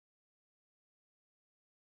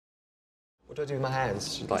What do I do with my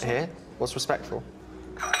hands? Like here? What's respectful?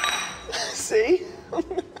 See? I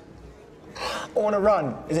want to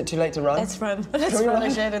run. Is it too late to run? Let's run. Let's run.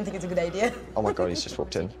 Actually, I don't think it's a good idea. Oh my God, he's just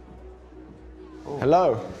walked in. Oh.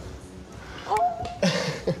 Hello.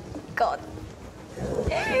 Oh. God.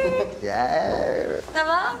 Yeah. Ça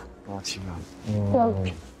va? Oh, tu vas.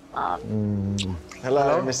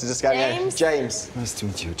 Hello, Mr. Descagnier. James. Nice to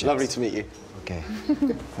meet you, James. Lovely to meet you. Okay.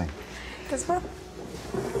 Thanks. That's fun.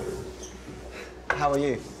 How are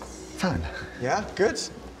you? Fine. Yeah, good.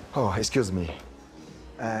 Oh, excuse me.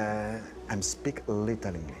 I speak a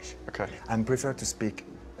little English. Okay. I prefer to speak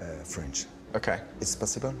French. Okay. It's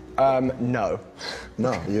possible? No.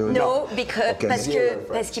 No, you... No, because, Okay.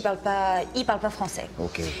 parce qu'il parle pas français.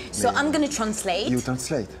 Okay. So I'm going to translate. You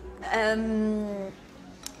translate?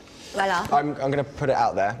 Voilà. I'm going to put it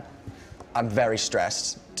out there. I'm very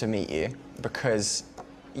stressed to meet you because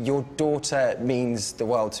your daughter means the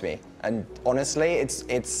world to me. And honestly,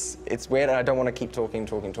 it's weird and I don't want to keep talking,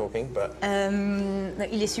 but...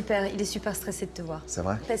 Il est super stressé de te voir. C'est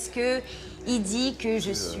vrai? Parce que il dit que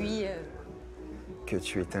je suis... Que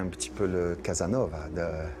tu étais un petit peu le Casanova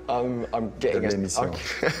de l'émission.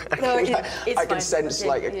 No, it's I can fine. sense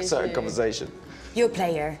like a certain conversation. You're a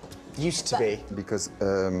player. Used to be. Because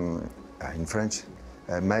in French,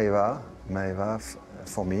 Maeva,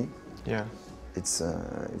 for me, Yeah. it's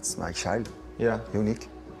my child. Yeah. Unique.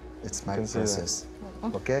 It's my can see process.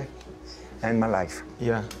 Okay? And my life.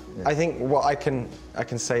 Yeah. I think what I can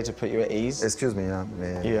say to put you at ease. Excuse me,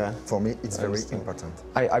 Yeah. for me it's I very understand. important.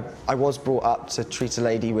 I was brought up to treat a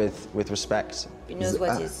lady with respect. He knows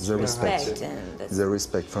what is the respect. respect. And that's... The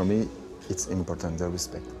respect, for me, it's important, the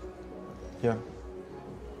respect. Yeah.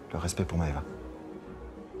 Le respect pour Maeva.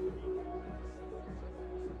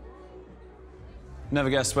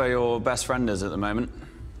 Never guessed where your best friend is at the moment.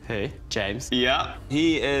 Who? James? Yeah.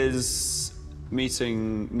 He is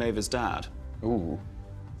meeting Maeva's dad. Ooh.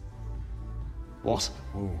 What?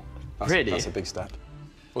 Ooh. Really? That's a big step.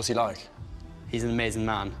 What's he like? He's an amazing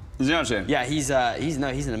man. Is he actually? Yeah, he's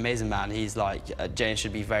an amazing man. He's like, James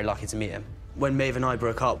should be very lucky to meet him. When Maeve and I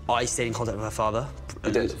broke up, I stayed in contact with her father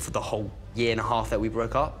for the whole year and a half that we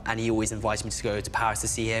broke up, and he always invited me to go to Paris to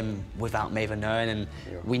see him without Maeve knowing, and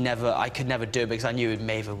I could never do it because I knew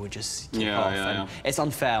Maeve would just kick off. And it's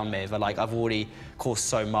unfair on Maeve. Like, I've already caused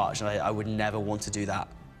so much, and I would never want to do that.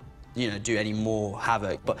 You know, do any more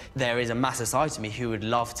havoc. But there is a massive side to me who would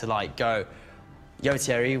love to, like, go, yo,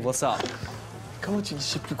 Thierry, what's up? Comment tu dis?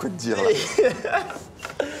 Je sais plus quoi te dire, là.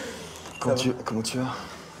 Comment tu vas?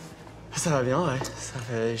 Ça va bien, ouais. Ça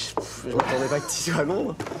fait... Je m'attendais pas que tu sois à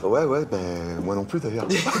Londres. Ouais, ben moi non plus d'ailleurs.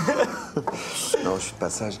 Non, je suis de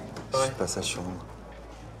passage. Je suis de passage sur Londres.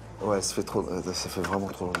 Ouais, ça fait vraiment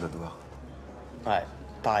trop long de te voir. Ouais,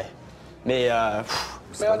 pareil. Mais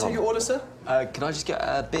May I take your order, sir? Can I just get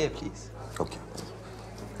a beer, please? Ok.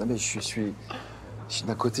 Non mais je suis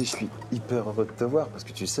d'un côté, je suis hyper heureux de te voir parce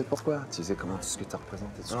que tu sais pourquoi. Tu sais comment tout ce que tu as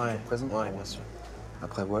représenté, tout ce que tu représentes. Ouais, bien sûr.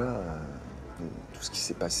 Après voilà, tout ce qui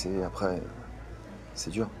s'est passé après,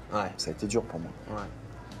 c'est dur. Ouais. Ça a été dur pour moi. Ouais.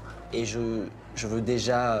 Et je veux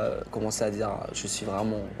déjà commencer à dire, je suis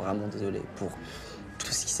vraiment désolé pour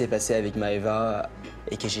tout ce qui s'est passé avec Maeva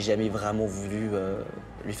et que j'ai jamais vraiment voulu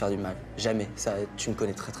lui faire du mal. Jamais. Ça, tu me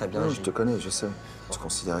connais très bien. Non, je te connais, je sais. Tu te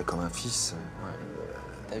considérais comme un fils.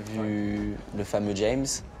 T'as vu le fameux James?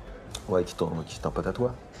 Ouais, qui est un pote à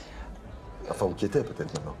toi. Enfin, ou qui était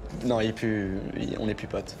peut-être maintenant. Non, on n'est plus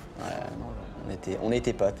potes. Ouais, on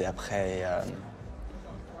était potes et après...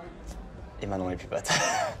 et maintenant on n'est plus potes.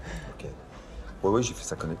 Ok. Oui, j'ai fait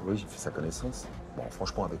sa connaissance. Bon,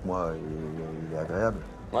 franchement, avec moi, il est agréable.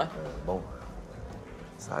 Ouais. Bon,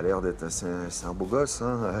 ça a l'air d'être c'est un beau gosse,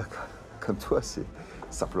 hein, comme toi. C'est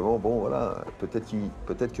simplement, bon, voilà,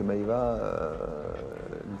 peut-être que Maeva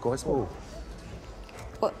lui correspond.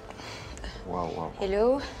 Oh. Waouh.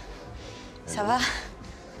 Hello. Ça va?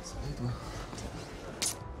 Ça va, toi?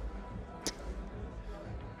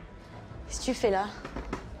 Qu'est-ce que tu fais là?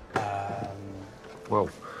 Waouh.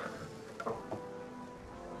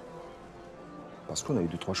 Parce qu'on a eu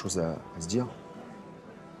 2-3 choses à se dire.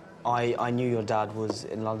 I knew your dad was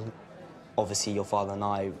in London. Obviously, your father and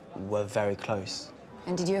I were very close.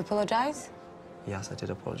 And did you apologize? Yes, I did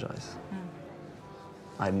apologize.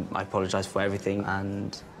 I apologize for everything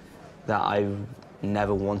and that I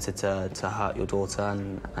never wanted to hurt your daughter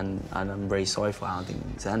and I'm really sorry for how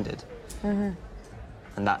things ended.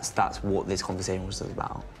 And that's what this conversation was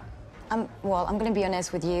about. Well, I'm gonna be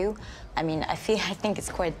honest with you. I mean, I think it's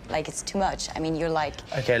quite, like, it's too much. I mean, you're like...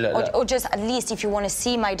 Okay, look. Or just at least if you want to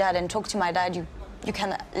see my dad and talk to my dad, you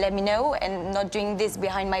can let me know and not doing this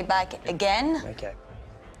behind my back again. Okay.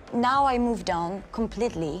 now I moved on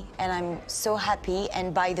completely, and I'm so happy.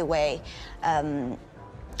 And by the way,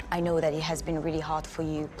 I know that it has been really hard for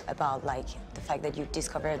you about like the fact that you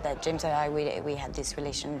discovered that James and I, we had this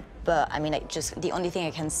relation. But I mean, the only thing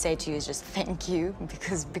I can say to you is just thank you,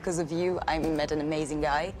 because of you, I met an amazing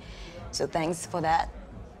guy. So thanks for that.